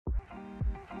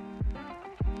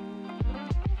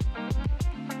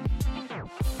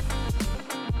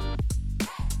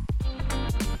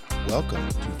welcome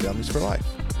to Families for Life,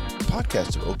 a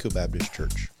podcast of Oak Hill Baptist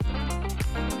Church.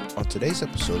 On today's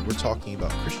episode, we're talking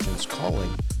about Christians' calling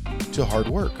to hard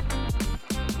work.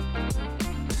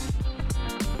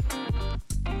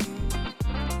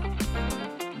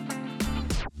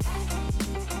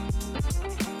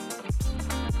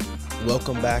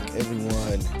 Welcome back,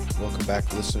 everyone. Welcome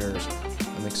back, listeners.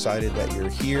 I'm excited that you're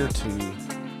here to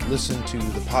listen to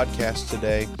the podcast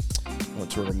today. I want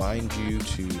to remind you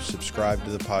to subscribe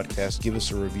to the podcast, give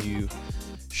us a review,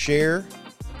 share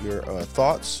your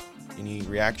thoughts, any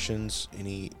reactions,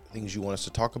 any things you want us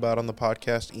to talk about on the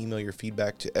podcast. Email your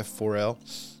feedback to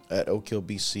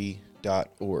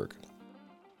f4l@oakhillbc.org.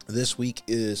 This week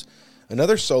is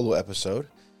another solo episode.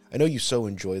 I know you so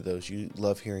enjoy those. You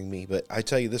love hearing me, but I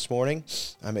tell you this morning,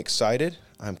 I'm excited.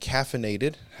 I'm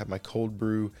caffeinated, have my cold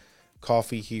brew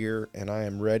coffee here, and I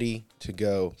am ready to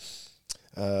go.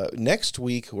 Next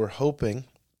week, we're hoping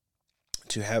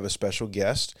to have a special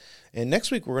guest. And next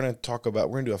week, we're going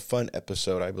to do a fun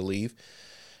episode, I believe.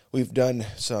 We've done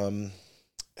some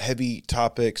heavy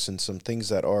topics and some things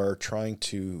that are trying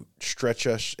to stretch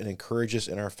us and encourage us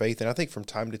in our faith. And I think from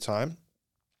time to time,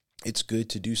 it's good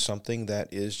to do something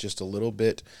that is just a little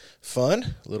bit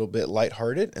fun, a little bit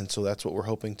lighthearted. And so that's what we're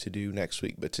hoping to do next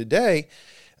week. But today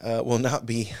will not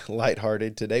be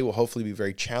lighthearted. Today will hopefully be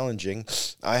very challenging.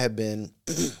 I have been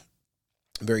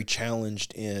very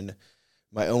challenged in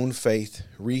my own faith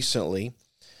recently.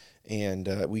 And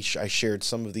I shared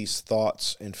some of these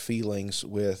thoughts and feelings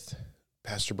with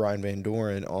Pastor Brian Van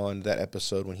Doren on that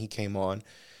episode when he came on.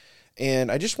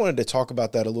 And I just wanted to talk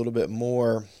about that a little bit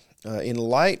more in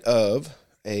light of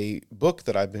a book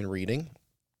that I've been reading,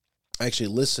 actually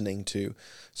listening to.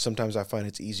 Sometimes I find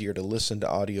it's easier to listen to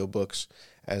audiobooks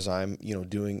as I'm,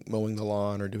 mowing the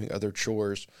lawn or doing other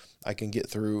chores. I can get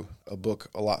through a book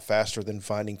a lot faster than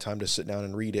finding time to sit down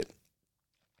and read it,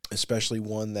 especially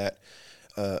one that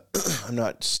I'm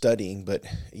not studying, but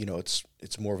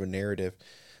it's more of a narrative.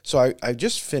 So I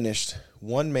just finished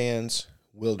One Man's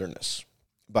Wilderness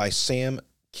by Sam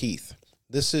Keith.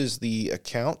 This is the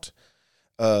account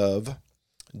of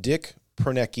Dick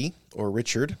Pernecki, or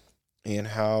Richard, and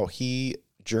how he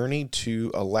journeyed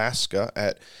to Alaska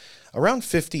at around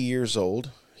 50 years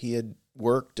old. He had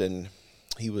worked, and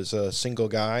he was a single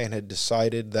guy, and had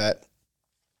decided that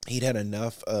he'd had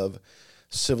enough of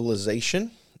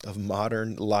civilization, of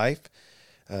modern life.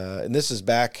 And this is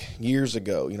back years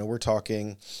ago. We're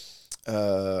talking,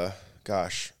 we're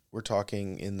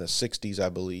talking in the 60s, I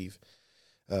believe.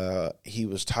 He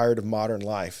was tired of modern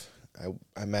life. I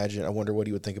wonder what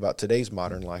he would think about today's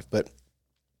modern life. But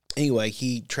anyway,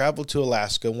 he traveled to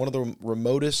Alaska, one of the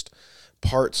remotest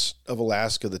parts of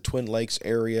Alaska, the Twin Lakes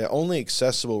area, only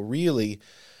accessible really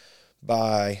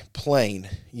by plane.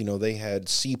 They had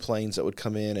seaplanes that would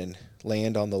come in and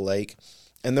land on the lake.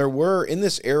 And in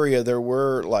this area, there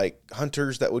were like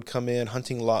hunters that would come in,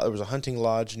 there was a hunting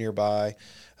lodge nearby.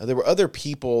 There were other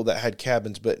people that had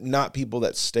cabins, but not people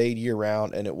that stayed year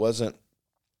round. And it wasn't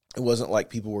like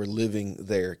people were living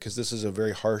there, because this is a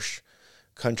very harsh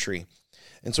country.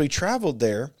 And so he traveled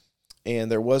there,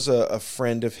 and there was a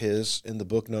friend of his in the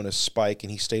book known as Spike,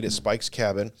 and he stayed at Spike's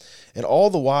cabin. And all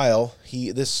the while,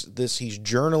 he's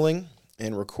journaling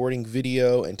and recording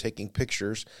video and taking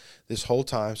pictures this whole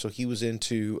time. So he was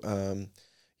into,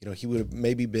 he would have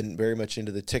maybe been very much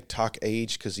into the TikTok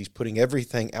age, because he's putting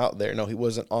everything out there. No, he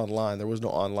wasn't online. There was no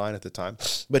online at the time.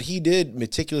 But he did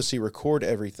meticulously record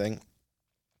everything.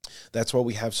 That's why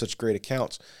we have such great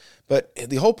accounts. But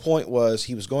the whole point was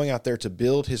he was going out there to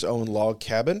build his own log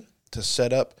cabin, to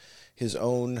set up his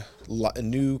own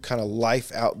new kind of life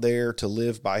out there, to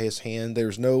live by his hand.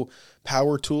 There's no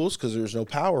power tools, because there's no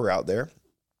power out there.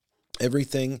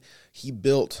 Everything he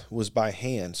built was by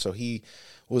hand. So he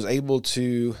was able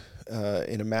to,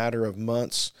 in a matter of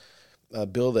months,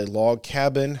 build a log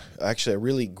cabin, actually a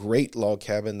really great log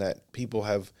cabin that people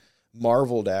have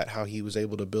marveled at how he was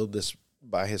able to build this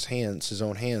by his hands, his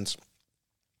own hands,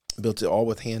 built it all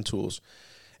with hand tools.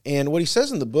 And what he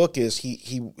says in the book is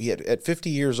he had, at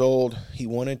 50 years old, he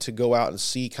wanted to go out and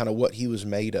see kind of what he was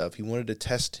made of. He wanted to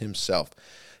test himself.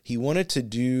 He wanted to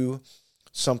do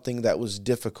something that was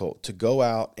difficult, to go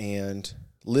out and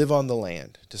live on the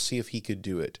land, to see if he could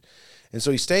do it. And so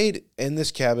he stayed in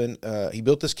this cabin. He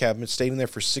built this cabin, stayed in there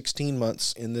for 16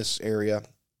 months in this area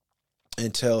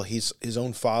until his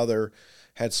own father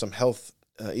had some health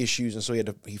issues, and so he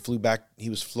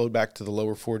was flown back to the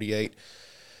lower 48,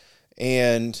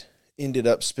 and ended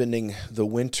up spending the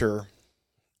winter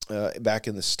back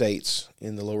in the States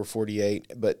in the lower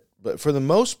 48. But for the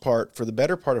most part, for the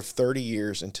better part of 30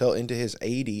 years, until into his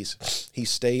 80s, he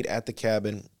stayed at the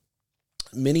cabin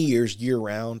many years year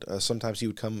round. Sometimes he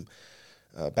would come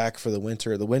back for the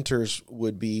winter. The winters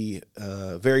would be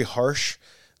very harsh.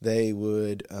 They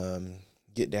would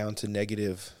get down to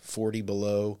negative 40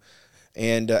 below.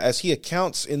 And as he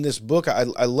accounts in this book, I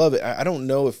love it. I don't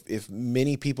know if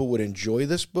many people would enjoy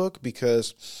this book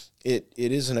because it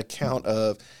is an account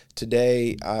of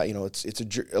today. It's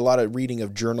a lot of reading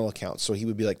of journal accounts. So he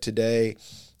would be like, today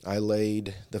I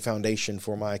laid the foundation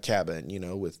for my cabin,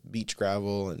 with beach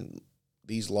gravel and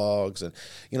these logs. And,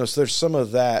 so there's some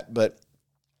of that. But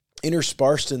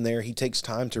interspersed in there, he takes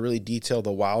time to really detail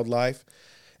the wildlife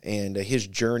and his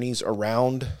journeys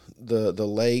around the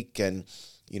lake, and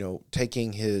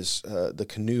taking his the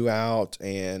canoe out,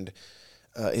 and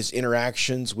his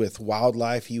interactions with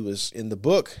wildlife. He was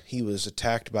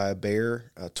attacked by a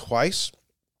bear twice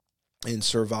and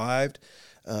survived.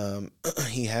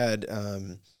 He had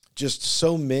just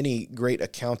so many great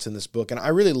accounts in this book, and I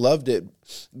really loved it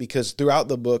because throughout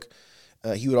the book,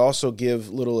 he would also give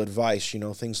little advice.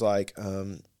 Things like,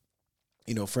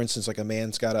 for instance, like a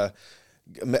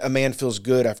man feels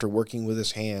good after working with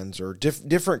his hands, or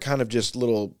different kind of just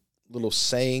little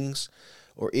sayings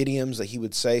or idioms that he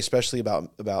would say, especially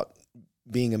about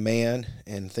being a man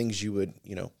and things you would,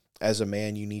 as a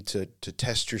man, you need to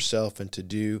test yourself and to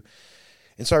do.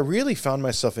 And so I really found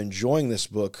myself enjoying this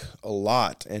book a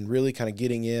lot and really kind of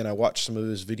getting in. I watched some of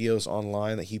his videos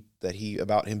online that he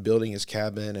about him building his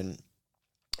cabin and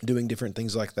doing different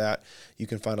things like that. You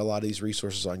can find a lot of these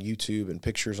resources on YouTube and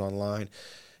pictures online.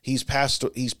 He's passed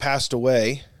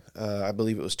away. I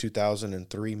believe it was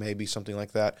 2003, maybe something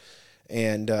like that.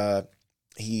 And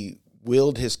he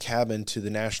willed his cabin to the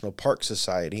National Park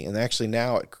Society. And actually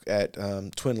now at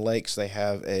Twin Lakes, they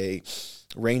have a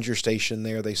ranger station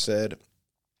there, they said.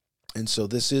 And so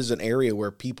this is an area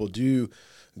where people do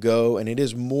go, and it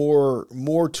is more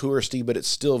touristy, but it's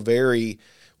still very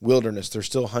wilderness. There's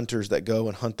still hunters that go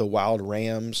and hunt the wild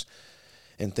rams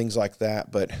and things like that.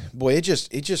 But boy, it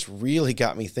just really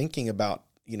got me thinking about,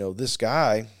 this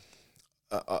guy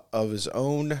of his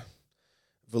own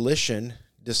volition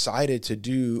decided to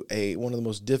do one of the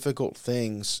most difficult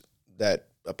things that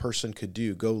a person could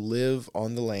do: go live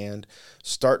on the land,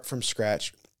 start from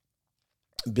scratch,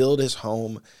 build his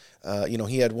home.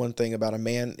 He had one thing about a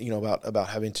man, about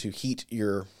having to heat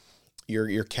your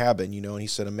cabin, and he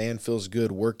said a man feels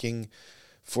good working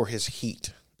for his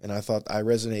heat. And I thought I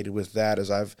resonated with that as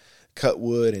I've cut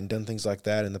wood and done things like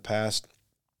that in the past.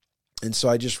 And so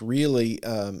I just really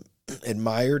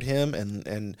admired him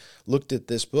and looked at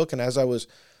this book. And as I was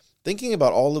thinking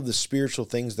about all of the spiritual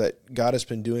things that God has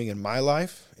been doing in my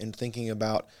life, and thinking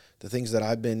about the things that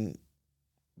I've been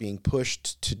being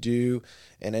pushed to do,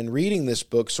 and then reading this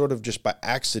book sort of just by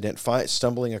accident,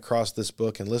 stumbling across this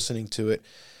book and listening to it,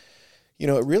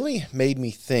 it really made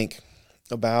me think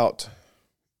about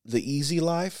the easy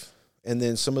life, and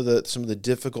then some of the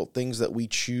difficult things that we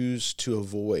choose to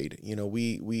avoid.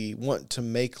 We want to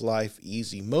make life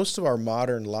easy. Most of our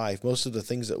modern life, most of the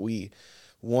things that we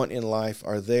want in life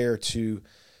are there to,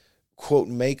 quote,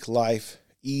 make life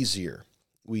easier.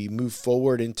 We move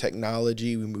forward in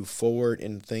technology. We move forward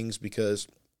in things because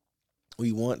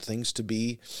we want things to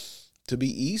be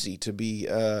easy, to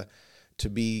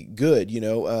be good.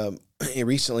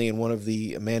 Recently in one of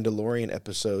the Mandalorian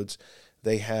episodes,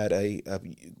 they had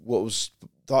what was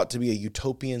thought to be a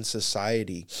utopian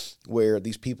society where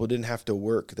these people didn't have to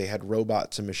work. They had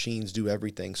robots and machines do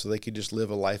everything, so they could just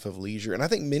live a life of leisure. And I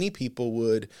think many people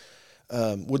would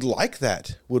like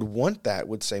that, would want that,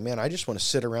 would say, man, I just want to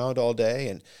sit around all day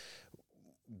and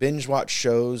binge watch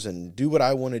shows and do what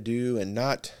I want to do and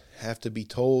not have to be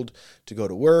told to go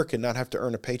to work and not have to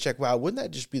earn a paycheck. Wow, wouldn't that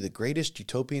just be the greatest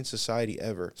utopian society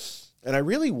ever? And I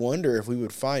really wonder if we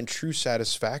would find true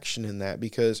satisfaction in that,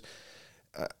 because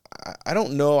I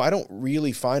don't know. I don't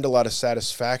really find a lot of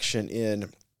satisfaction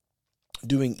in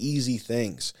doing easy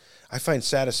things. I find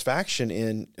satisfaction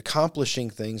in accomplishing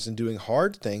things and doing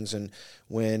hard things. And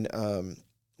when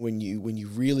you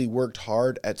really worked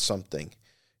hard at something,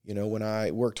 when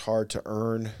I worked hard to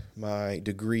earn my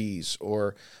degrees,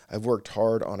 or I've worked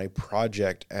hard on a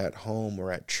project at home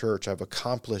or at church, I've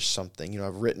accomplished something.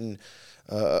 I've written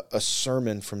a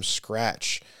sermon from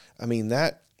scratch. I mean,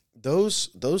 those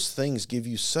things give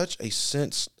you such a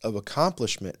sense of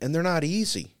accomplishment, and they're not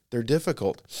easy. They're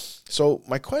difficult. So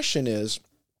my question is,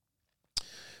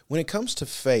 when it comes to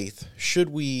faith, should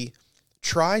we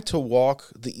try to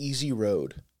walk the easy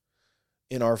road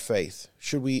in our faith?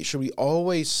 Should we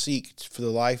always seek for the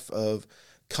life of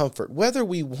comfort, whether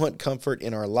we want comfort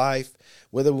in our life,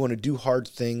 whether we want to do hard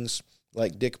things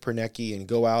like Dick Pernecki and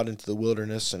go out into the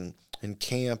wilderness and and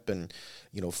camp and,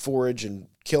 forage and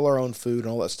kill our own food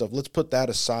and all that stuff. Let's put that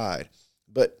aside.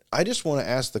 But I just want to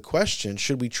ask the question,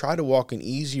 should we try to walk an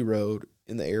easy road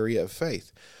in the area of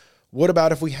faith? What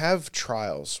about if we have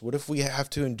trials? What if we have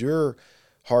to endure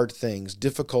hard things,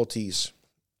 difficulties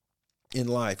in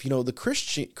life?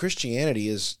 The Christianity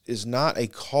is not a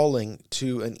calling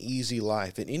to an easy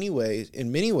life. In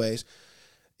many ways,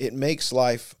 it makes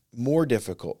life more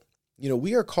difficult.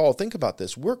 We are called, think about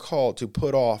this, we're called to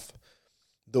put off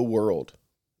the world,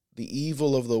 the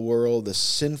evil of the world, the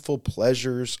sinful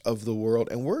pleasures of the world,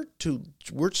 and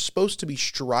we're supposed to be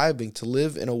striving to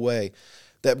live in a way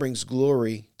that brings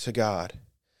glory to God.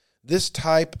 This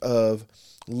type of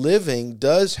living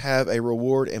does have a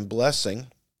reward and blessing.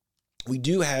 We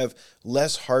do have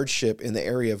less hardship in the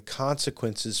area of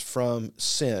consequences from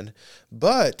sin,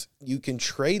 but you can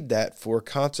trade that for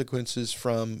consequences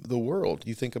from the world.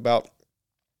 You think about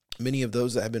many of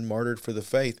those that have been martyred for the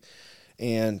faith,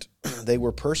 and they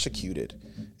were persecuted,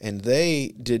 and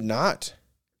they did not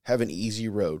have an easy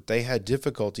road. They had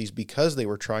difficulties because they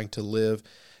were trying to live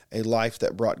a life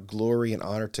that brought glory and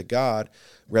honor to God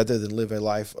rather than live a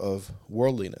life of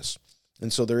worldliness.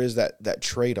 And so there is that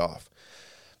trade-off.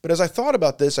 But as I thought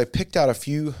about this, I picked out a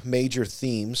few major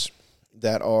themes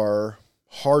that are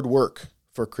hard work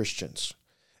for Christians.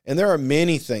 And there are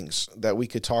many things that we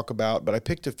could talk about, but I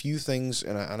picked a few things,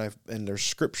 and there's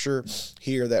scripture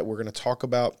here that we're going to talk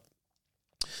about.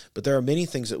 But there are many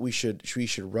things that we should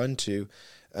run to.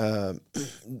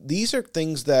 These are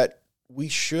things that we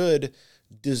should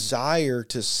desire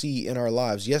to see in our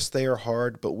lives. Yes, they are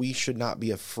hard, but we should not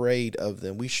be afraid of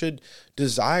them. We should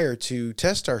desire to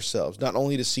test ourselves, not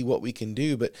only to see what we can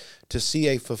do, but to see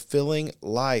a fulfilling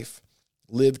life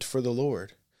lived for the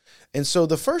Lord. And so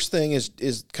the first thing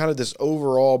is kind of this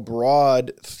overall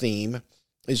broad theme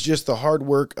is just the hard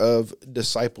work of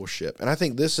discipleship. And I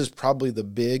think this is probably the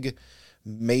big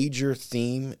major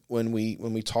theme when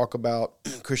we talk about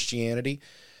Christianity.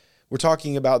 We're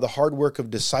talking about the hard work of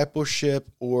discipleship,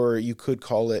 or you could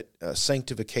call it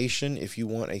sanctification if you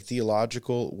want a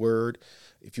theological word.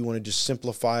 If you want to just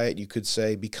simplify it, you could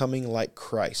say becoming like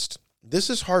Christ. This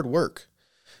is hard work.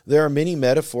 There are many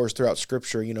metaphors throughout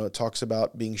Scripture. It talks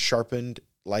about being sharpened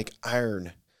like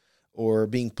iron, or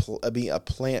being a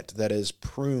plant that is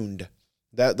pruned.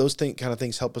 Those kind of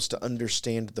things help us to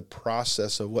understand the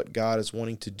process of what God is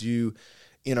wanting to do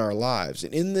in our lives.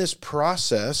 And in this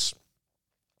process,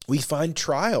 we find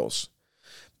trials.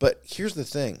 But here's the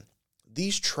thing.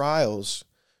 These trials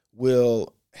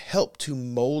will help to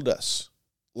mold us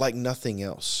like nothing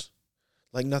else.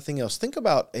 Like nothing else. Think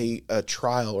about a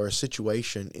trial or a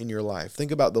situation in your life.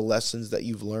 Think about the lessons that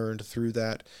you've learned through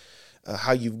that,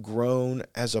 how you've grown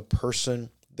as a person.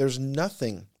 There's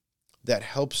nothing that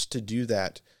helps to do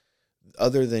that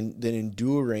other than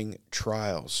enduring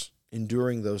trials,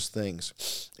 enduring those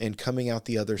things, and coming out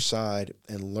the other side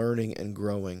and learning and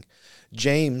growing.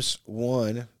 James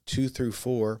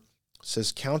 1:2-4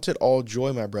 says, "Count it all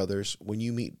joy, my brothers, when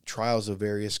you meet trials of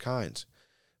various kinds.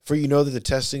 For you know that the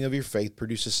testing of your faith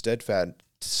produces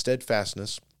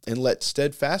steadfastness, and let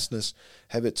steadfastness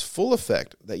have its full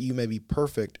effect, that you may be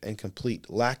perfect and complete,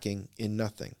 lacking in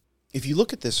nothing." If you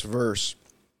look at this verse,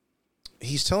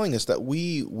 he's telling us that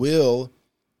we will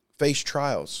face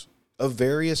trials of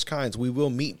various kinds. We will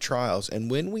meet trials,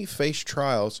 and when we face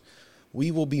trials,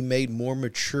 we will be made more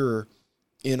mature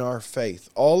in our faith.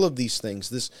 All of these things,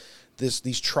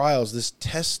 these trials, this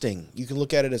testing, you can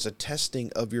look at it as a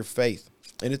testing of your faith.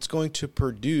 And it's going to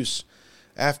produce,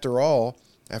 after all,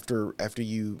 after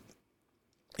you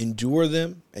endure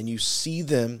them and you see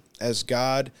them as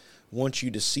God wants you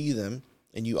to see them,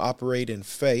 and you operate in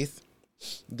faith,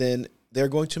 then they're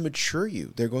going to mature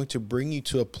you. They're going to bring you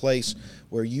to a place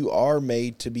where you are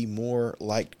made to be more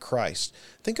like Christ.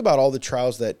 Think about all the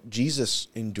trials that Jesus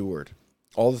endured,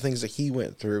 all the things that he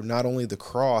went through, not only the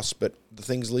cross, but the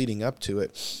things leading up to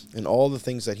it, and all the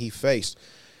things that he faced.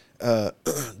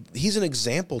 He's an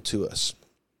example to us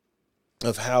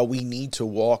of how we need to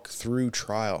walk through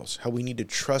trials, how we need to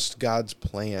trust God's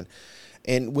plan.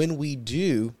 And when we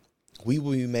do, we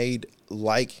will be made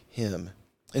like him.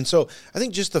 And so I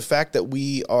think just the fact that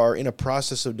we are in a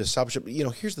process of discipleship,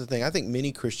 here's the thing. I think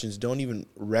many Christians don't even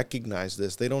recognize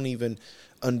this. They don't even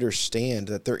understand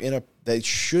that they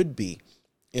should be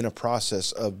in a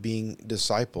process of being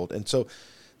discipled. And so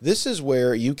this is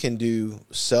where you can do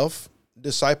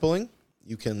self-discipling.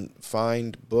 You can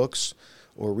find books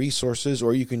or resources,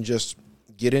 or you can just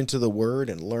get into the Word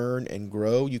and learn and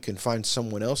grow. You can find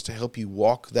someone else to help you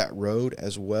walk that road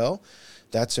as well.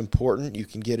 That's important. You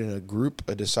can get in a group,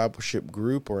 a discipleship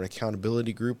group, or an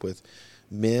accountability group with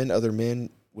other men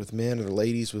with men or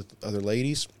ladies with other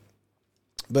ladies.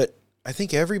 But I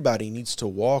think everybody needs to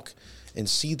walk and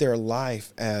see their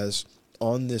life as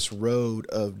on this road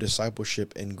of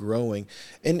discipleship and growing.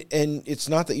 And it's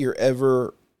not that you're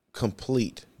ever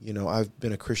complete. You know, I've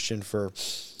been a Christian for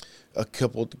a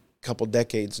couple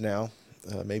decades now,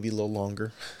 maybe a little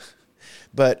longer.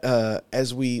 But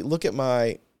as I look at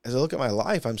my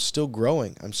life, I'm still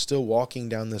growing. I'm still walking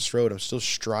down this road. I'm still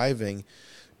striving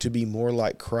to be more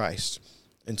like Christ.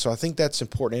 And so I think that's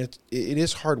important. It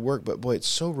is hard work, but boy, it's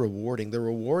so rewarding. The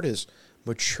reward is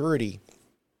maturity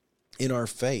in our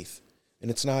faith. And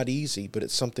it's not easy, but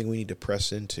it's something we need to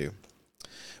press into.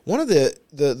 One of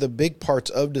the big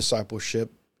parts of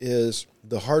discipleship is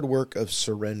the hard work of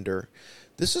surrender.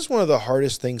 This is one of the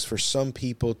hardest things for some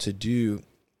people to do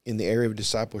in the area of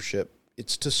discipleship.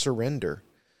 It's to surrender.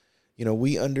 You know,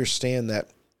 we understand that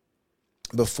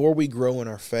before we grow in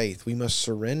our faith, we must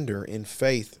surrender in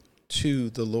faith to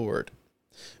the Lord.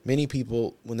 Many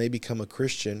people, when they become a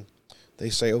Christian, they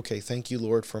say, okay, thank you,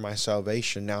 Lord, for my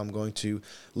salvation. Now I'm going to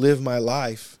live my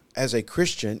life as a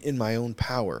Christian in my own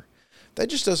power. That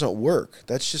just doesn't work.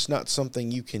 That's just not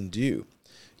something you can do.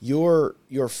 Your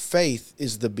faith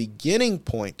is the beginning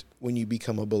point when you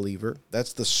become a believer.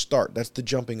 That's the start. That's the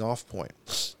jumping off point.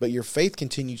 But your faith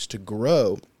continues to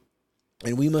grow,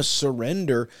 and we must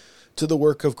surrender to the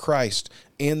work of Christ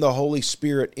and the Holy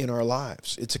Spirit in our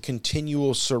lives. It's a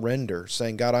continual surrender,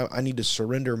 saying, God, I need to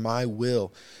surrender my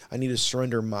will. I need to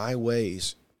surrender my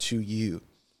ways to you.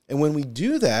 And when we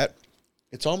do that,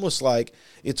 it's almost like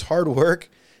it's hard work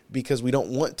because we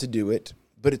don't want to do it,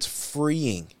 but it's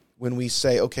freeing when we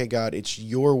say, okay, God, it's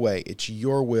your way, it's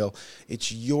your will,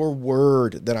 it's your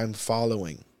word that I'm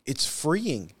following. It's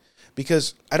freeing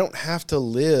because I don't have to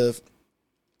live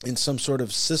in some sort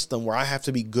of system where I have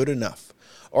to be good enough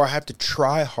or I have to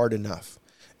try hard enough.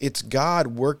 It's God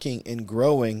working and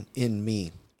growing in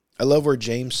me. I love where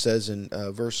James says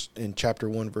in chapter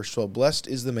 1, verse 12, blessed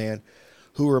is the man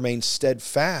who remains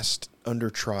steadfast under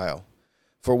trial.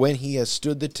 For when he has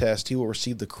stood the test, he will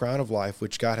receive the crown of life,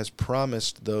 which God has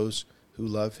promised those who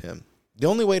love him. The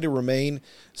only way to remain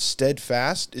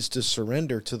steadfast is to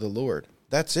surrender to the Lord.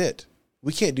 That's it.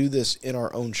 We can't do this in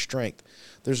our own strength.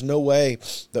 There's no way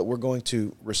that we're going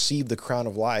to receive the crown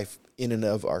of life in and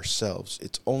of ourselves.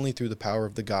 It's only through the power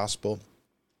of the gospel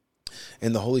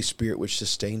and the Holy Spirit which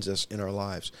sustains us in our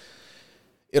lives.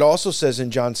 It also says in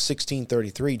John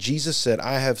 16:33, Jesus said,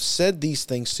 I have said these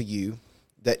things to you,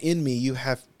 that in me you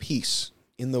have peace.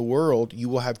 In the world you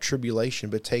will have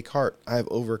tribulation, but take heart, I have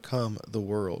overcome the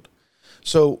world.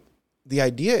 So the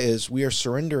idea is we are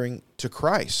surrendering to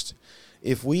Christ.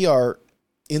 If we are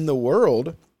in the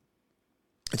world,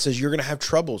 it says you're going to have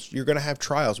troubles, you're going to have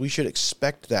trials. We should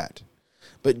expect that.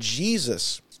 But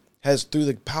Jesus has, through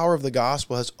the power of the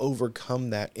gospel, has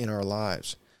overcome that in our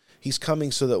lives. He's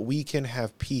coming so that we can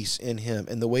have peace in him.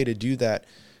 And the way to do that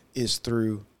is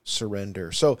through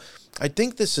surrender. So I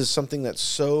think this is something that's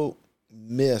so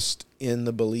missed in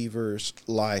the believer's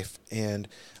life. And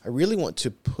I really want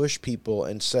to push people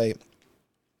and say,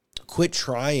 quit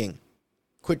trying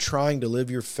to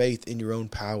live your faith in your own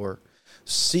power.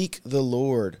 Seek the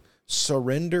Lord.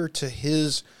 Surrender to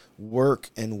his work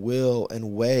and will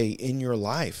and way in your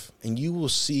life, and you will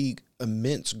see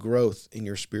immense growth in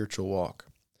your spiritual walk.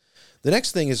 The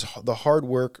next thing is the hard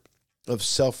work of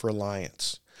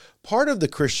self-reliance. Part of the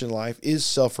Christian life is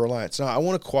self-reliance. Now, I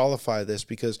want to qualify this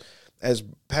because as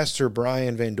Pastor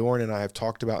Brian Van Doren and I have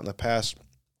talked about in the past,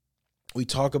 we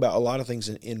talk about a lot of things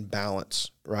in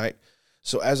balance, right?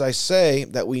 So as I say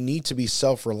that we need to be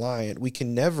self-reliant, we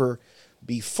can never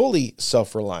be fully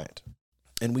self-reliant,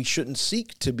 and we shouldn't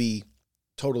seek to be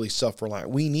totally self-reliant.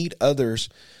 We need others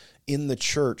in the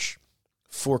church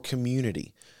for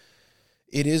community.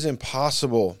 It is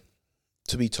impossible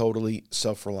to be totally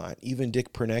self-reliant. Even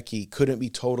Dick Pernecki couldn't be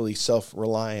totally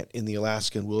self-reliant in the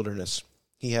Alaskan wilderness.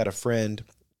 He had a friend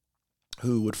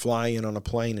who would fly in on a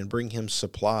plane and bring him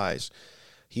supplies.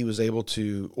 He was able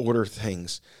to order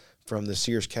things from the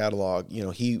Sears catalog. You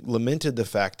know, he lamented the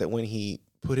fact that when he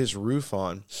put his roof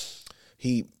on,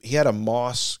 he had a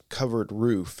moss-covered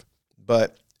roof,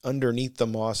 but underneath the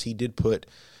moss, he did put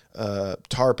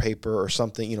tar paper or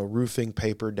something, roofing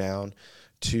paper down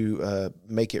to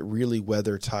make it really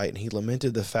weather tight. And he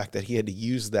lamented the fact that he had to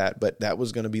use that, but that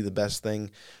was going to be the best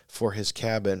thing for his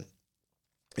cabin.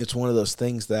 It's one of those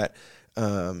things that,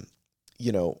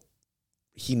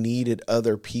 he needed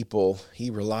other people.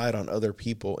 He relied on other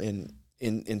people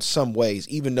in some ways,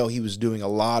 even though he was doing a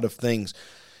lot of things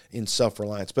in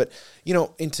self-reliance. But,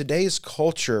 in today's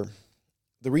culture,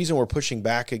 the reason we're pushing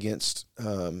back against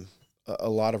a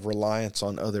lot of reliance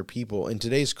on other people. In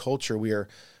today's culture, we are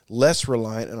less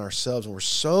reliant on ourselves, and we're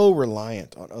so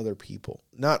reliant on other people,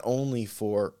 not only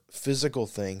for physical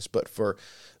things, but for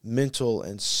mental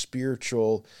and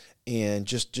spiritual and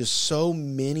just so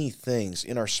many things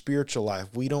in our spiritual life.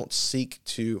 We don't seek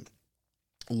to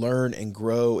learn and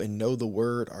grow and know the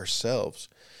word ourselves.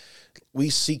 We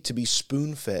seek to be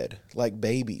spoon-fed like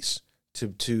babies,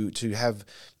 to have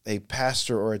a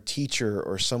pastor or a teacher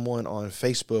or someone on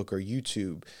Facebook or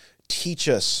YouTube teach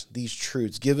us these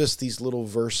truths, give us these little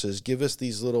verses, give us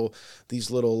these little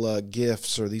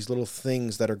gifts or these little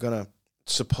things that are going to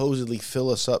supposedly fill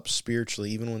us up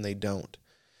spiritually, even when they don't.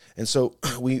 And so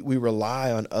we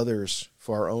rely on others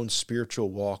for our own spiritual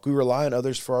walk. We rely on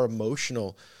others for our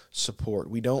emotional support.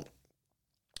 We don't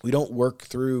work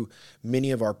through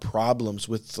many of our problems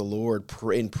with the Lord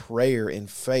in prayer, in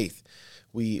faith.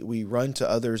 We run to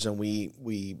others, and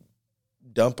we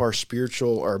dump our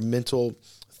spiritual, our mental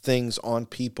things on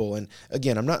people. And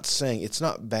again, I'm not saying it's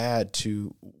not bad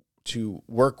to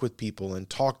work with people and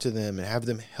talk to them and have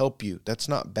them help you. That's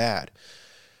not bad.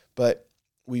 But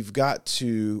we've got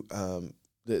to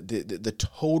the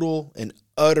total and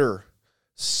utter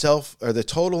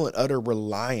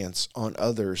reliance on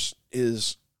others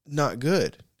is not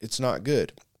good. It's not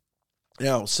good.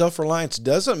 Now, self-reliance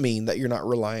doesn't mean that you're not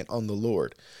reliant on the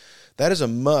Lord. That is a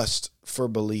must for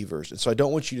believers. And so I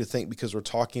don't want you to think because we're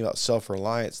talking about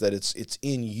self-reliance that it's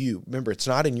in you. Remember, it's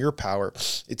not in your power.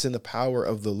 It's in the power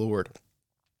of the Lord.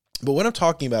 But what I'm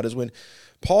talking about is when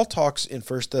Paul talks in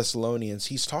 1 Thessalonians,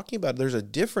 he's talking about there's a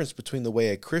difference between the way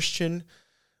a Christian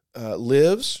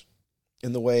lives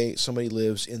and the way somebody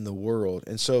lives in the world.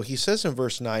 And so he says in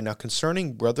verse 9, now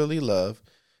concerning brotherly love,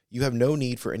 you have no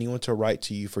need for anyone to write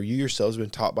to you, for you yourselves have been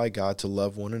taught by God to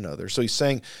love one another. So he's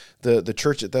saying the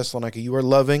church at Thessalonica, you are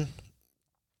loving.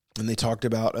 And they talked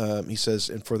about, he says,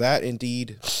 and for that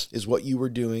indeed is what you were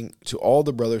doing to all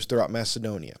the brothers throughout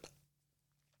Macedonia.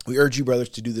 We urge you, brothers,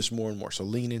 to do this more and more. So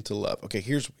lean into love. Okay,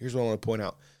 here's what I want to point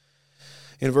out.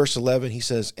 In verse 11, he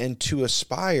says, and to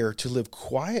aspire to live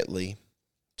quietly,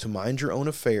 to mind your own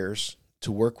affairs,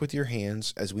 to work with your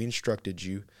hands as we instructed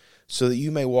you, so that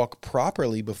you may walk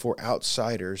properly before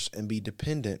outsiders and be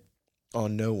dependent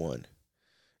on no one.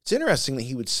 It's interesting that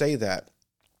he would say that.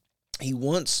 He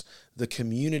wants the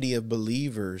community of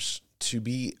believers to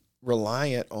be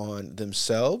reliant on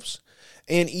themselves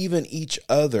and even each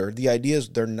other. The idea is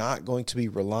they're not going to be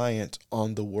reliant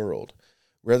on the world.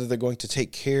 Rather, they're going to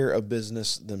take care of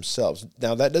business themselves.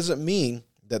 Now, that doesn't mean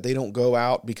that they don't go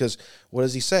out, because what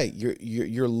does he say?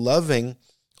 You're loving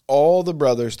all the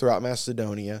brothers throughout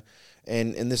Macedonia,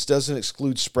 and this doesn't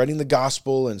exclude spreading the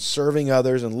gospel and serving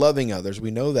others and loving others.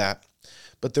 We know that.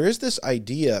 But there is this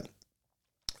idea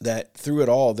that through it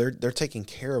all, they're taking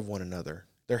care of one another.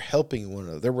 They're helping one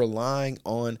another. They're relying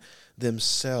on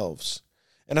themselves.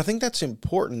 And I think that's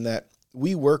important, that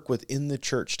we work within the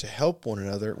church to help one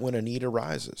another when a need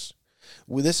arises.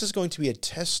 Well, this is going to be a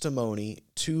testimony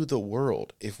to the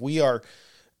world. If we are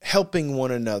helping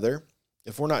one another,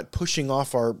 if we're not pushing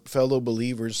off our fellow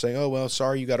believers saying, oh, well,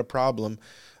 sorry, you got a problem,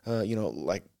 hey,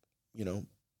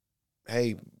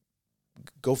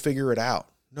 go figure it out.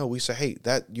 No, we say, hey,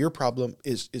 that your problem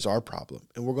is our problem,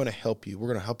 and we're going to help you. We're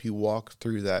going to help you walk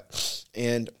through that.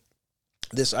 And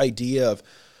this idea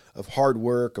of hard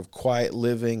work, of quiet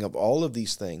living, of all of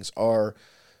these things are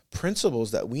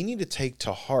principles that we need to take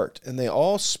to heart, and they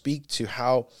all speak to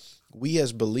how we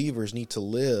as believers need to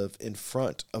live in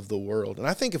front of the world. And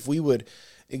I think if we would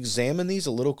examine these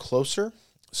a little closer,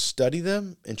 study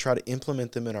them, and try to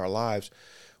implement them in our lives,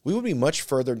 we would be much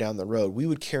further down the road. We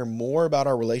would care more about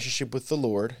our relationship with the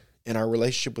Lord and our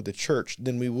relationship with the church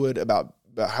than we would about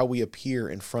how we appear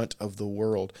in front of the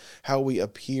world, how we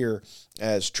appear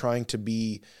as trying to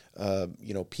be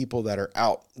people that are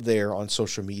out there on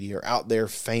social media or out there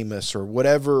famous or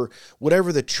whatever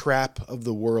the trap of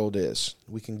the world is.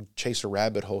 We can chase a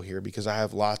rabbit hole here because I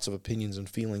have lots of opinions and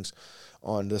feelings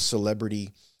on the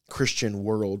celebrity Christian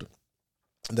world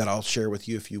that I'll share with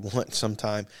you if you want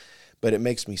sometime, but it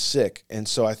makes me sick. And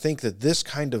so I think that this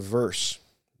kind of verse,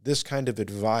 this kind of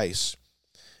advice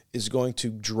is going to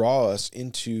draw us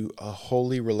into a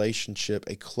holy relationship,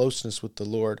 a closeness with the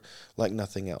Lord like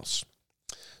nothing else.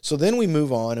 So then we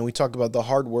move on and we talk about the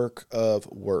hard work of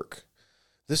work.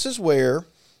 This is where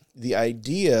the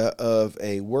idea of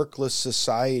a workless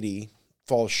society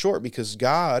falls short, because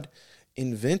God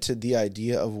invented the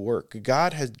idea of work.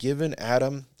 God had given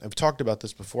Adam, I've talked about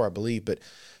this before, I believe, but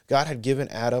God had given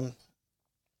Adam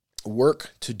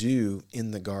work to do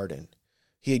in the garden.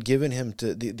 He had given him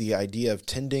the idea of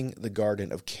tending the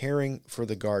garden, of caring for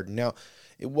the garden. Now,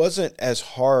 it wasn't as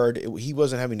hard. He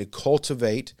wasn't having to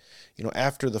cultivate,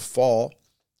 after the fall.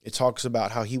 It talks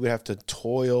about how he would have to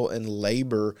toil and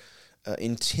labor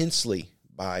intensely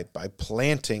by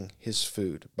planting his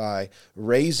food, by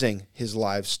raising his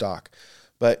livestock.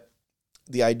 But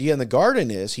the idea in the garden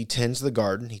is he tends the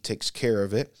garden, he takes care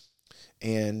of it,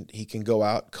 and he can go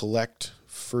out, collect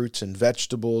fruits and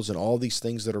vegetables and all these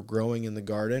things that are growing in the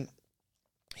garden.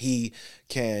 He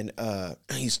can,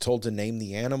 he's told to name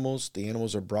the animals. The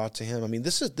animals are brought to him. I mean,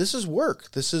 this is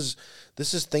work. This is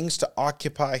things to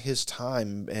occupy his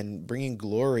time and bringing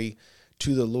glory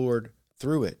to the Lord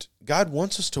through it. God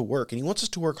wants us to work, and he wants us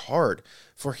to work hard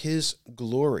for his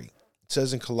glory. It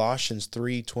says in Colossians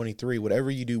 3:23,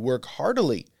 whatever you do, work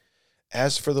heartily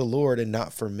as for the Lord and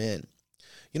not for men.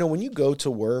 When you go to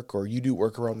work or you do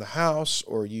work around the house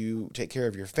or you take care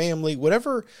of your family,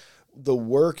 whatever the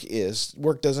work is,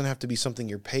 work doesn't have to be something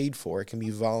you're paid for. It can be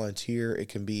volunteer. It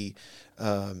can be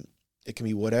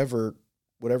whatever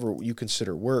you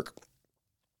consider work.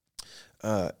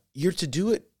 You're to do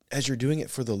it as you're doing it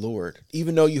for the Lord.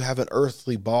 Even though you have an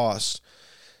earthly boss,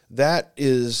 that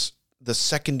is the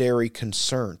secondary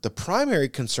concern. The primary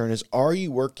concern is, are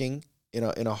you working in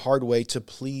a hard way to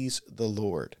please the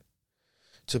Lord?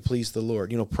 To please the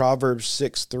Lord. Proverbs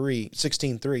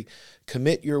 16:3,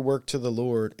 commit your work to the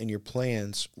Lord and your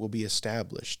plans will be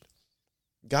established.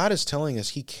 God is telling us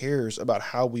he cares about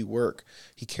how we work.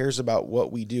 He cares about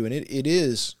what we do. And it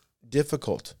is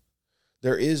difficult.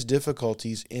 There is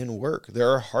difficulties in work. There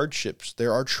are hardships.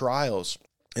 There are trials.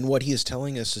 And what he is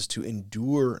telling us is to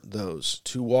endure those,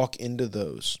 to walk into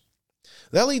those.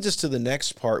 That leads us to the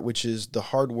next part, which is the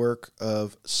hard work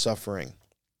of suffering.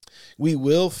 We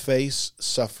will face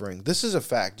suffering. This is a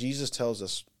fact. Jesus tells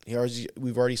us,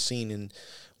 we've already seen in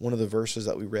one of the verses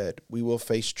that we read, we will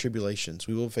face tribulations.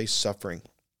 We will face suffering.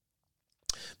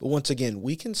 But once again,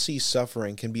 we can see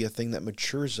suffering can be a thing that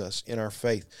matures us in our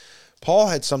faith. Paul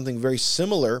had something very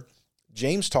similar.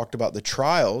 James talked about the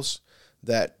trials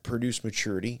that produce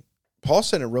maturity. Paul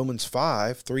said in Romans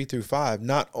 5:3-5,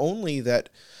 not only that,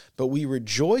 but we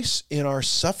rejoice in our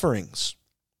sufferings.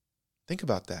 Think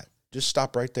about that. Just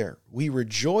stop right there. We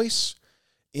rejoice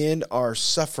in our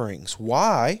sufferings.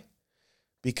 Why?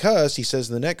 Because he says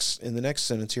in the next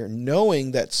sentence here,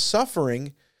 knowing that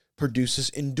suffering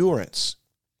produces endurance,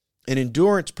 and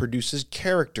endurance produces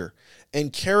character,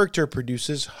 and character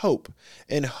produces hope.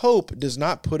 And hope does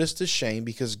not put us to shame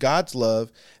because God's love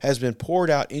has been poured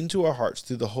out into our hearts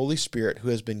through the Holy Spirit who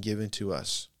has been given to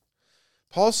us.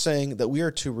 Paul's saying that we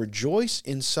are to rejoice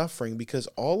in suffering because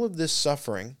all of this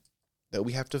suffering that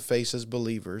we have to face as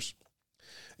believers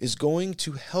is going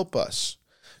to help us,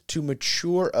 to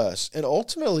mature us, and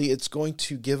ultimately it's going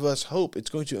to give us hope. It's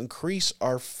going to increase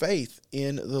our faith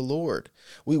in the Lord.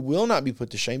 We will not be put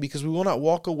to shame because we will not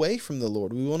walk away from the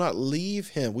Lord. We will not leave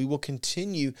him. We will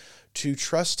continue to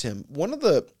trust him. One of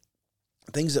the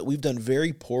things that we've done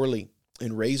very poorly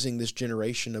in raising this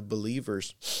generation of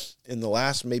believers in the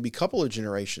last maybe couple of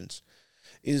generations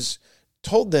is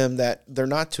told them that they're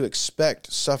not to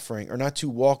expect suffering or not to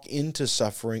walk into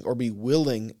suffering or be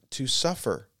willing to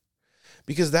suffer.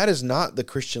 Because that is not the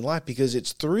Christian life, because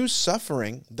it's through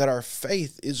suffering that our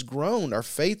faith is grown, our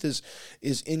faith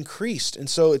is increased. And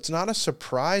so it's not a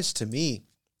surprise to me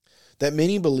that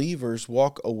many believers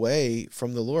walk away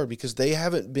from the Lord because they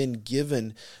haven't been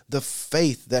given the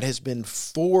faith that has been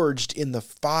forged in the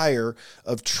fire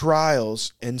of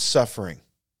trials and suffering.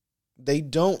 They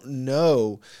don't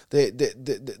know.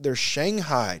 They're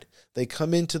shanghaied. They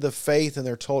come into the faith and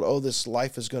they're told, "Oh, this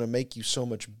life is going to make you so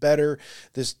much better.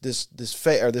 This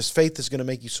faith is going to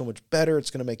make you so much better. It's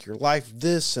going to make your life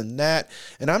this and that."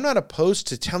 And I'm not opposed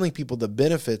to telling people the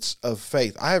benefits of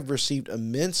faith. I have received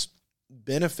immense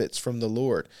benefits from the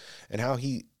Lord and how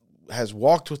he has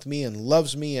walked with me and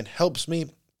loves me and helps me.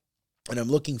 And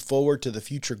I'm looking forward to the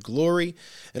future glory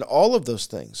and all of those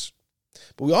things.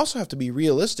 But we also have to be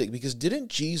realistic because didn't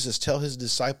Jesus tell his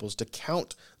disciples to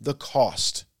count the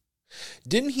cost?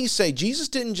 Didn't he say, Jesus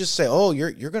didn't just say, "Oh,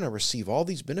 you're going to receive all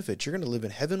these benefits. You're going to live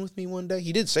in heaven with me one day."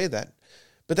 He did say that,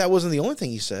 but that wasn't the only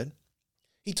thing he said.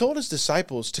 He told his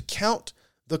disciples to count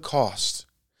the cost.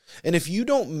 And if you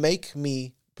don't make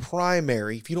me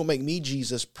primary, if you don't make me,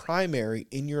 Jesus, primary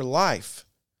in your life,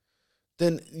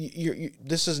 then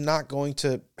this is not going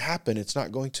to happen. It's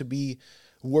not going to be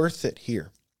worth it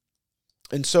here.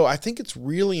 And so I think it's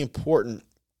really important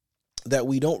that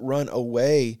we don't run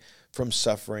away from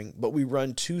suffering, but we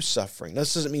run to suffering.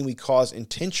 This doesn't mean we cause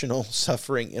intentional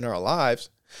suffering in our lives,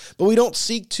 but we don't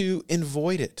seek to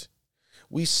avoid it.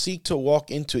 We seek to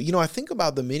walk into it. I think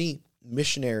about the many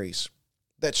missionaries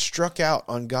that struck out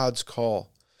on God's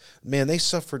call. Man, they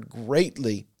suffered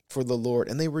greatly for the Lord,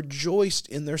 and they rejoiced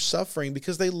in their suffering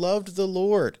because they loved the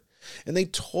Lord, and they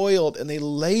toiled and they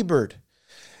labored.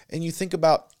 And you think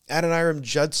about Adoniram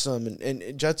Judson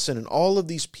and all of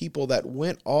these people that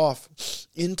went off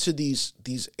into these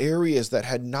areas that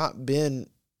had not been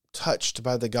touched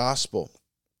by the gospel.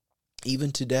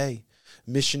 Even today,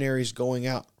 missionaries going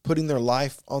out, putting their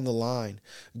life on the line,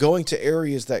 going to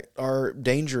areas that are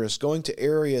dangerous, going to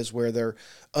areas where they're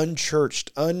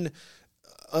unchurched,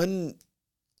 untelling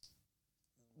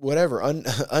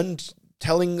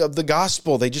of the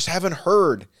gospel. They just haven't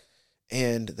heard,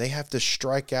 and they have to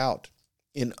strike out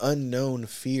in unknown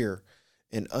fear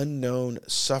and unknown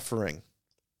suffering.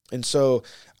 And so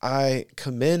I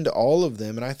commend all of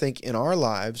them, and I think in our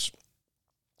lives,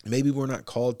 maybe we're not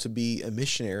called to be a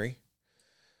missionary,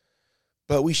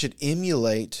 but we should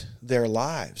emulate their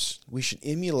lives. We should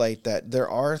emulate that there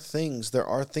are things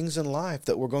in life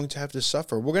that we're going to have to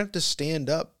suffer. We're going to have to stand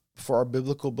up for our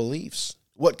biblical beliefs.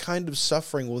 What kind of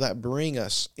suffering will that bring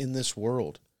us in this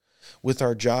world? With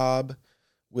our job,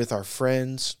 with our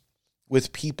friends,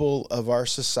 with people of our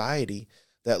society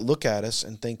that look at us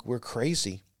and think we're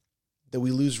crazy, that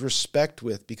we lose respect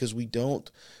with because we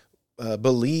don't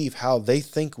believe how they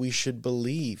think we should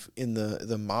believe in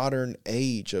the modern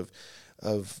age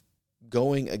of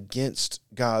going against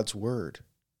God's word.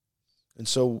 And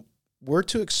so we're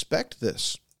to expect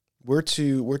this. We're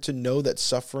to know that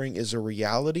suffering is a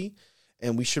reality,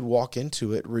 and we should walk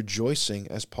into it rejoicing,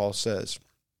 as Paul says.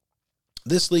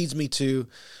 This leads me to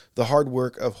the hard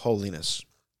work of holiness.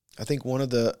 I think one of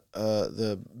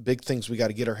the big things we got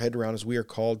to get our head around is we are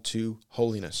called to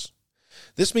holiness.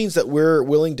 This means that we're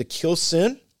willing to kill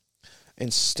sin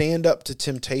and stand up to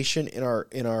temptation in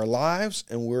our lives,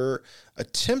 and we're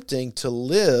attempting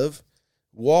to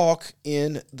walk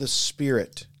in the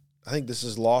Spirit. I think this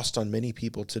is lost on many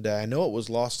people today. I know it was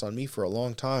lost on me for a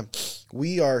long time.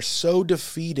 We are so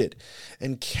defeated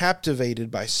and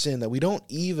captivated by sin that we don't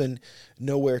even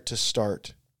know where to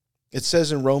start. It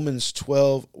says in Romans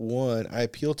 12:1, I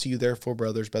appeal to you, therefore,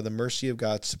 brothers, by the mercy of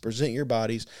God, to present your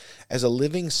bodies as a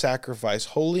living sacrifice,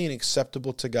 holy and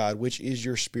acceptable to God, which is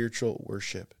your spiritual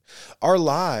worship. Our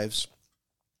lives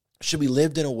should be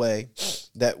lived in a way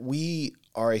that we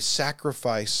are a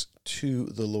sacrifice to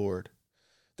the Lord,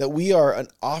 that we are an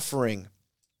offering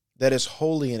that is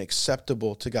holy and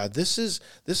acceptable to God. This is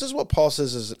what Paul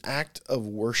says is an act of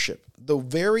worship. The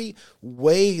very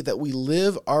way that we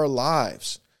live our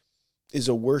lives is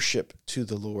a worship to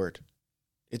the Lord.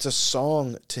 It's a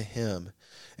song to Him.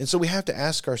 And so we have to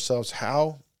ask ourselves,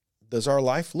 how does our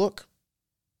life look?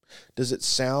 Does it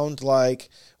sound like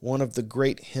one of the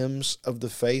great hymns of the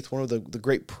faith, one of the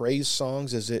great praise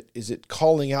songs? Is it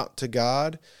calling out to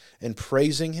God and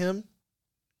praising Him?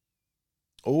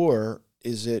 Or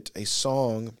is it a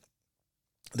song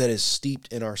that is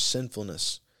steeped in our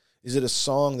sinfulness? Is it a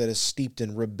song that is steeped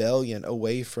in rebellion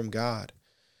away from God?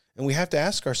 And we have to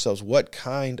ask ourselves, what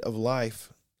kind of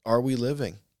life are we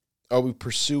living? Are we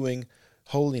pursuing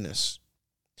holiness?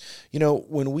 You know,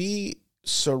 when we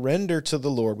surrender to the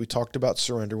Lord, we talked about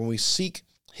surrender, when we seek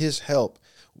His help,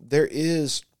 there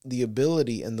is the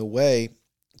ability and the way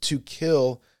to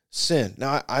kill sin.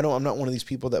 Now, I'm not one of these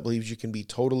people that believes you can be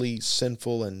totally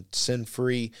sinful and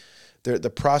sin-free. The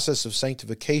process of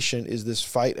sanctification is this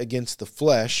fight against the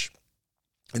flesh,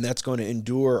 and that's going to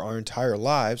endure our entire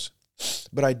lives.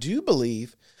 But I do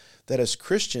believe that as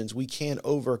Christians, we can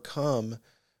overcome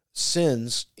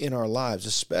sins in our lives,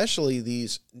 especially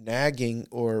these nagging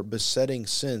or besetting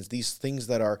sins, these things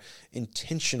that are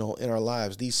intentional in our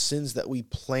lives, these sins that we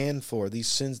plan for, these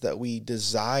sins that we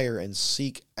desire and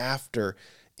seek after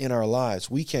in our lives.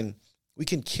 We can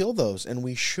kill those, and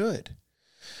we should.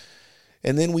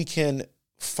 And then we can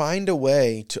find a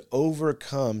way to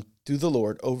overcome, through the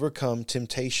Lord, overcome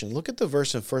temptation. Look at the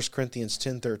verse in 1 Corinthians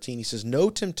 10:13. He says, no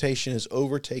temptation has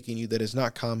overtaken you that is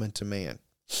not common to man.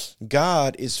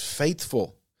 God is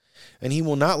faithful, and He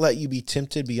will not let you be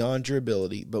tempted beyond your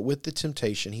ability, but with the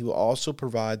temptation, He will also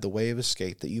provide the way of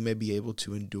escape that you may be able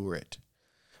to endure it.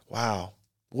 Wow,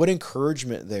 what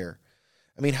encouragement there.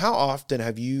 I mean, how often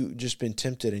have you just been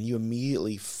tempted and you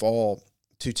immediately fall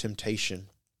to temptation?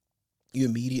 You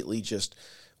immediately just,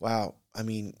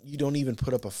 you don't even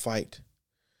put up a fight.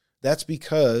 That's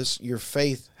because your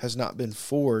faith has not been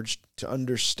forged to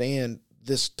understand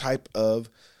this type of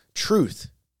truth,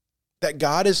 that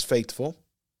God is faithful,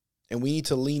 and we need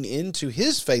to lean into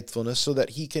His faithfulness so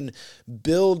that He can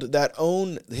build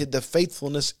the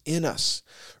faithfulness in us.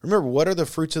 Remember, what are the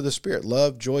fruits of the Spirit?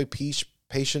 Love, joy, peace,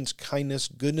 patience, kindness,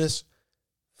 goodness,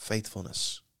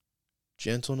 faithfulness,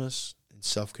 gentleness, and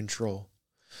self-control.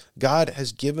 God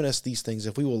has given us these things.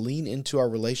 If we will lean into our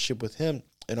relationship with him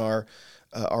and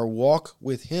our walk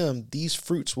with him, these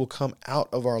fruits will come out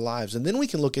of our lives. And then we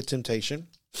can look at temptation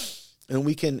and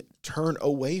we can turn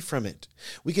away from it.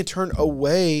 We can turn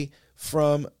away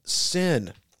from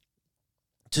sin.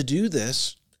 To do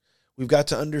this, we've got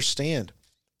to understand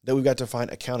that we've got to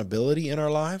find accountability in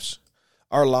our lives.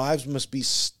 Our lives must be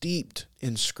steeped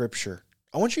in Scripture.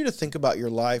 I want you to think about your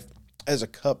life as a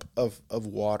cup of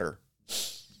water.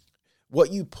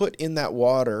 What you put in that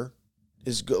water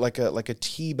is like a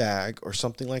tea bag or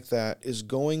something like that it's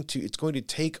going to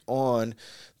take on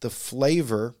the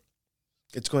flavor.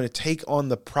 It's going to take on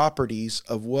the properties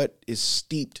of what is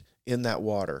steeped in that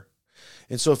water.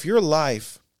 And so if your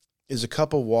life is a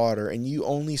cup of water and you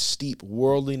only steep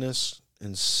worldliness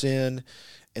and sin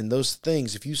and those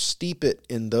things, if you steep it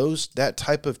in that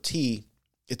type of tea,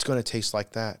 it's going to taste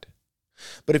like that.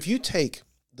 But if you take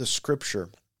the Scripture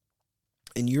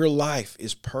and your life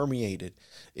is permeated,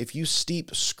 if you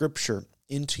steep Scripture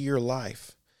into your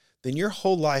life, then your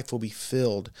whole life will be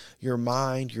filled. Your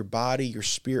mind, your body, your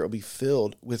spirit will be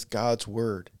filled with God's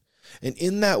Word. And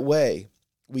in that way,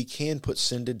 we can put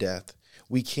sin to death.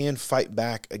 We can fight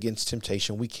back against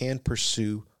temptation. We can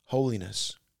pursue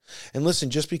holiness. And listen,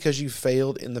 just because you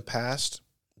failed in the past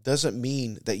doesn't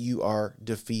mean that you are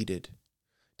defeated.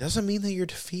 Doesn't mean that you're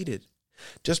defeated.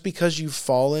 Just because you've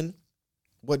fallen,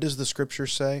 what does the Scripture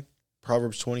say?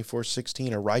 Proverbs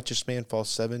 24:16, a righteous man falls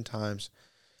 7 times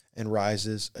and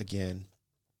rises again.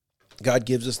 God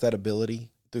gives us that ability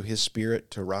through his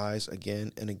Spirit to rise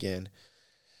again and again.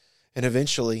 And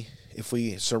eventually, if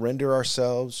we surrender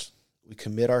ourselves, we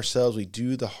commit ourselves, we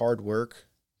do the hard work,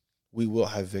 we will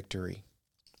have victory.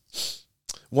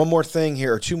 One more thing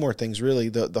here, or two more things really,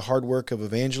 the hard work of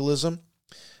evangelism.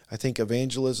 I think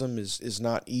evangelism is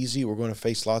not easy. We're going to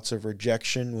face lots of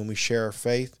rejection when we share our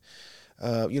faith.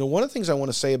 One of the things I want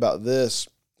to say about this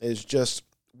is just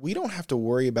we don't have to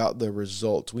worry about the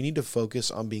results. We need to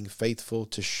focus on being faithful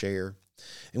to share.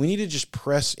 And we need to just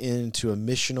press into a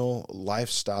missional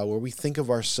lifestyle where we think of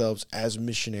ourselves as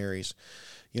missionaries.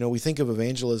 We think of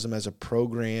evangelism as a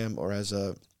program or as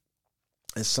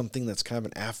something that's kind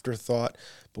of an afterthought.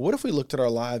 But what if we looked at our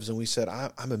lives and we said,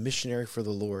 I'm a missionary for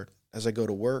the Lord as I go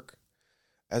to work,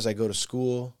 as I go to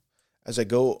school, as I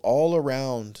go all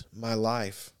around my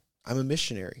life? I'm a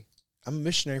missionary. I'm a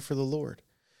missionary for the Lord.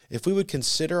 If we would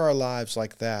consider our lives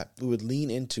like that, we would lean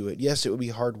into it. Yes, it would be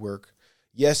hard work.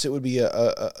 Yes, it would be an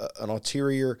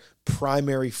ulterior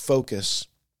primary focus,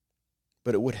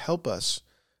 but it would help us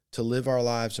to live our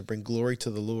lives and bring glory to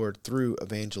the Lord through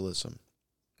evangelism,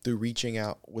 through reaching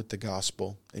out with the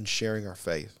gospel and sharing our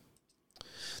faith.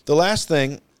 The last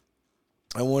thing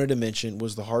I wanted to mention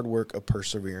was the hard work of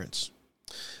perseverance.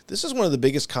 This is one of the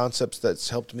biggest concepts that's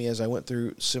helped me as I went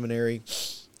through seminary.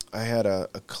 I had a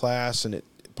class, and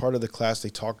part of the class they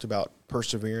talked about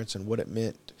perseverance and what it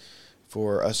meant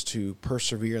for us to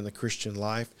persevere in the Christian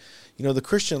life. The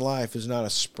Christian life is not a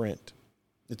sprint.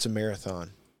 It's a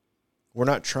marathon. We're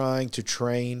not trying to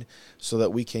train so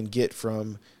that we can get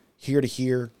from here to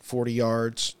here, 40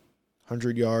 yards,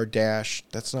 100-yard dash.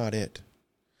 That's not it.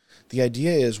 The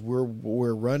idea is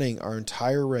we're running our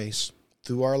entire race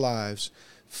through our lives,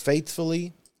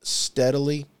 faithfully,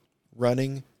 steadily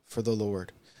running for the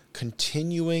Lord,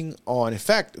 continuing on. In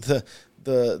fact,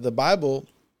 the Bible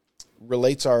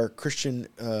relates our Christian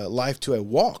life to a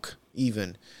walk,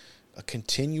 even a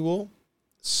continual,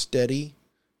 steady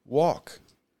walk,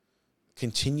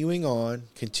 continuing on,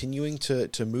 continuing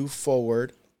to move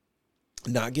forward,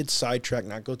 not get sidetracked,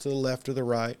 not go to the left or the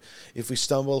right. If we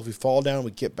stumble, if we fall down, we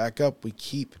get back up, we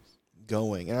keep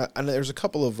going. And there's a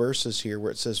couple of verses here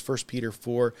where it says 1 Peter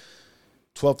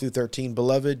 4:12-13,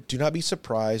 Beloved, do not be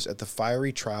surprised at the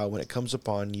fiery trial when it comes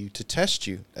upon you to test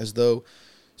you, as though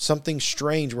something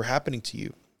strange were happening to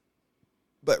you.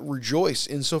 But rejoice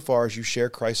insofar as you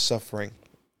share Christ's suffering,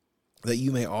 that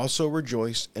you may also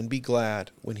rejoice and be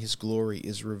glad when his glory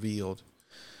is revealed.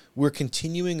 We're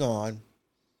continuing on.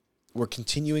 We're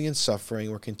continuing in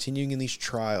suffering. We're continuing in these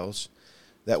trials,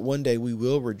 that one day we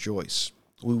will rejoice.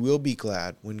 We will be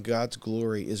glad when God's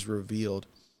glory is revealed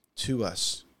to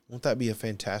us. Won't that be a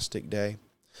fantastic day?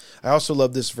 I also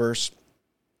love this verse.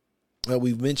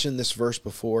 We've mentioned this verse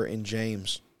before in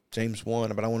James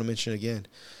 1, but I want to mention it again.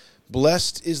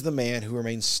 Blessed is the man who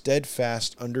remains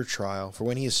steadfast under trial, for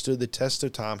when he has stood the test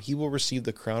of time, he will receive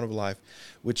the crown of life,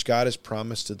 which God has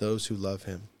promised to those who love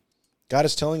him. God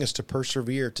is telling us to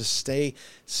persevere, to stay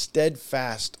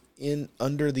steadfast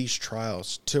under these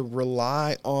trials, to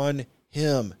rely on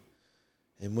him.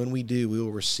 And when we do, we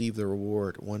will receive the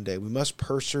reward one day. We must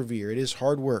persevere. It is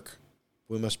hard work,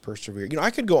 we must persevere. I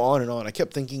could go on and on. I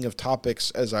kept thinking of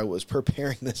topics as I was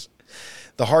preparing this.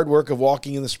 The hard work of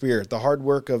walking in the Spirit, the hard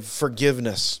work of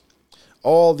forgiveness,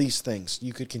 all these things.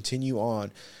 You could continue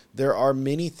on. There are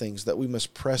many things that we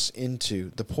must press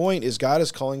into. The point is God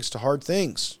is calling us to hard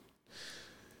things.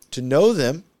 To know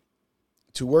them,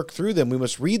 to work through them, we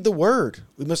must read the Word.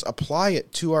 We must apply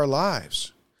it to our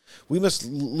lives. We must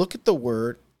look at the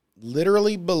Word,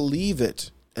 literally believe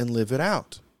it, and live it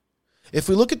out. If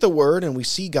we look at the Word and we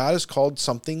see God has called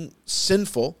something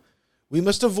sinful, we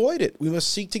must avoid it. We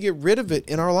must seek to get rid of it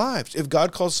in our lives. If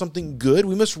God calls something good,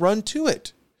 we must run to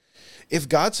it. If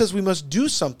God says we must do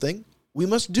something, we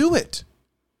must do it.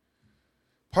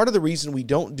 Part of the reason we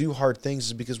don't do hard things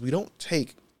is because we don't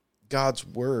take God's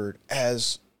word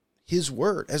as his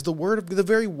word, as the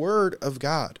very word of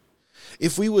God.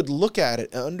 If we would look at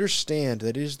it and understand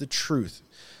that it is the truth,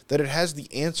 that it has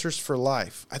the answers for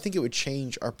life, I think it would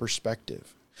change our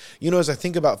perspective. As I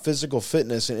think about physical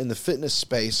fitness and in the fitness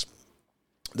space,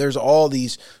 there's all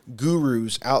these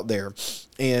gurus out there,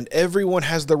 and everyone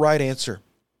has the right answer.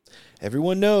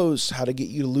 Everyone knows how to get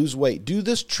you to lose weight. Do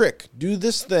this trick. Do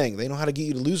this thing. They know how to get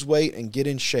you to lose weight and get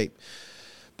in shape.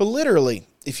 But literally,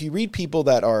 if you read people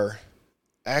that are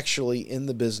actually in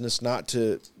the business not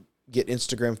to get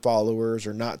Instagram followers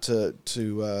or not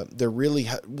they're really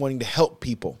wanting to help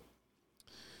people,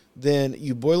 then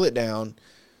you boil it down,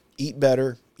 eat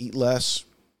better, eat less,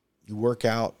 you work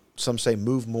out. Some say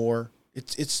move more.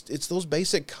 It's those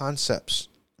basic concepts.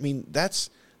 I mean, that's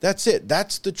it.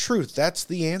 That's the truth. That's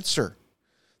the answer.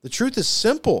 The truth is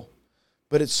simple,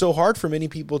 but it's so hard for many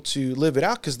people to live it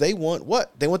out because they want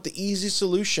what? They want the easy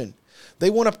solution. They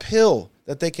want a pill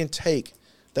that they can take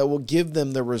that will give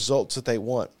them the results that they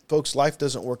want. Folks, life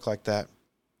doesn't work like that.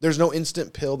 There's no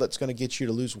instant pill that's going to get you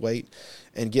to lose weight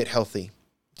and get healthy.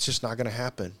 It's just not going to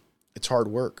happen. It's hard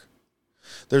work.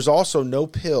 There's also no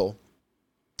pill,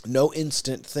 no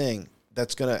instant thing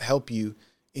that's going to help you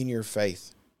in your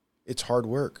faith. It's hard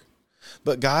work.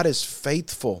 But God is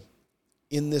faithful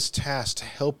in this task to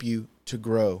help you to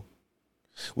grow.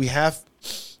 We have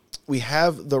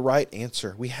the right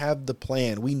answer. We have the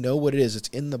plan. We know what it is. It's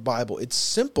in the Bible. It's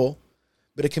simple,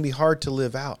 but it can be hard to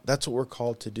live out. That's what we're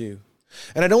called to do.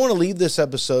 And I don't want to leave this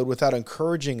episode without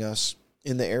encouraging us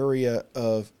in the area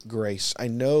of grace. I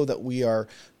know that we are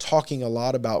talking a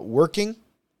lot about working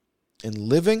and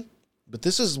living, but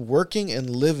this is working and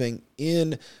living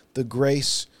in the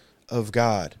grace of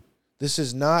God. This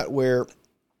is not where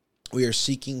we are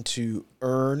seeking to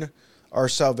earn our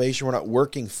salvation. We're not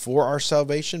working for our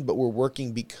salvation, but we're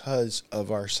working because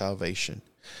of our salvation.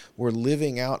 We're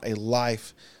living out a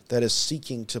life that is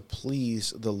seeking to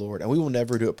please the Lord. And we will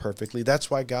never do it perfectly. That's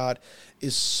why God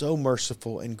is so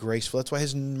merciful and graceful. That's why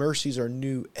his mercies are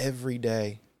new every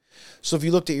day. So if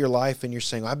you looked at your life and you're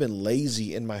saying, I've been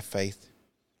lazy in my faith,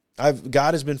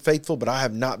 God has been faithful, but I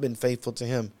have not been faithful to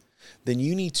him, then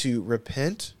you need to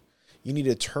repent. You need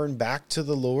to turn back to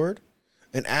the Lord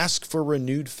and ask for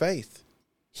renewed faith.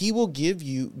 He will give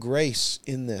you grace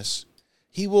in this.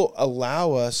 He will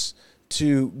allow us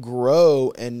to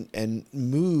grow and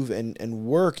move and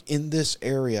work in this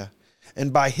area.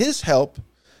 And by his help,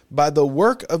 by the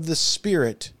work of the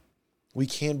Spirit, we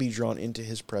can be drawn into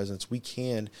his presence. We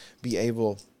can be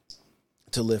able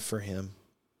to live for him.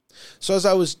 So as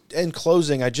I was in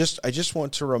closing, I just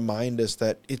want to remind us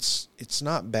that it's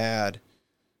not bad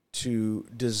to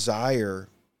desire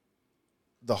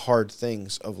the hard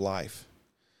things of life.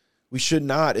 We should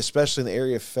not, especially in the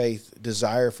area of faith,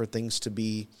 desire for things to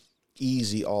be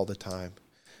easy all the time.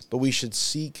 But we should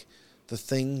seek the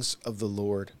things of the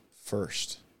Lord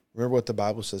first. Remember what the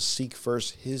Bible says, seek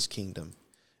first his kingdom,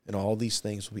 and all these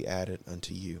things will be added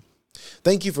unto you.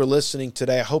 Thank you for listening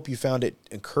today. I hope you found it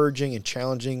encouraging and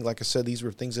challenging. Like I said, these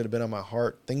were things that have been on my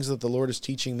heart, things that the Lord is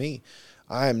teaching me.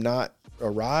 I am not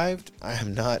arrived. I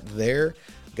am not there.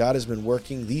 God has been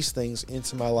working these things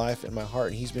into my life and my heart,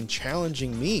 and he's been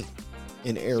challenging me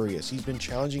in areas. He's been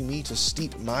challenging me to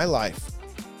steep my life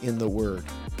in the word,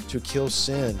 to kill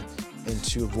sin and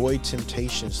to avoid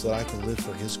temptation so that I can live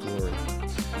for his glory.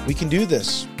 We can do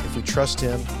this if we trust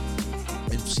him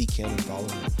and seek him and follow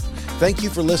him. Thank you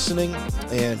for listening,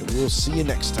 and we'll see you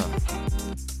next time.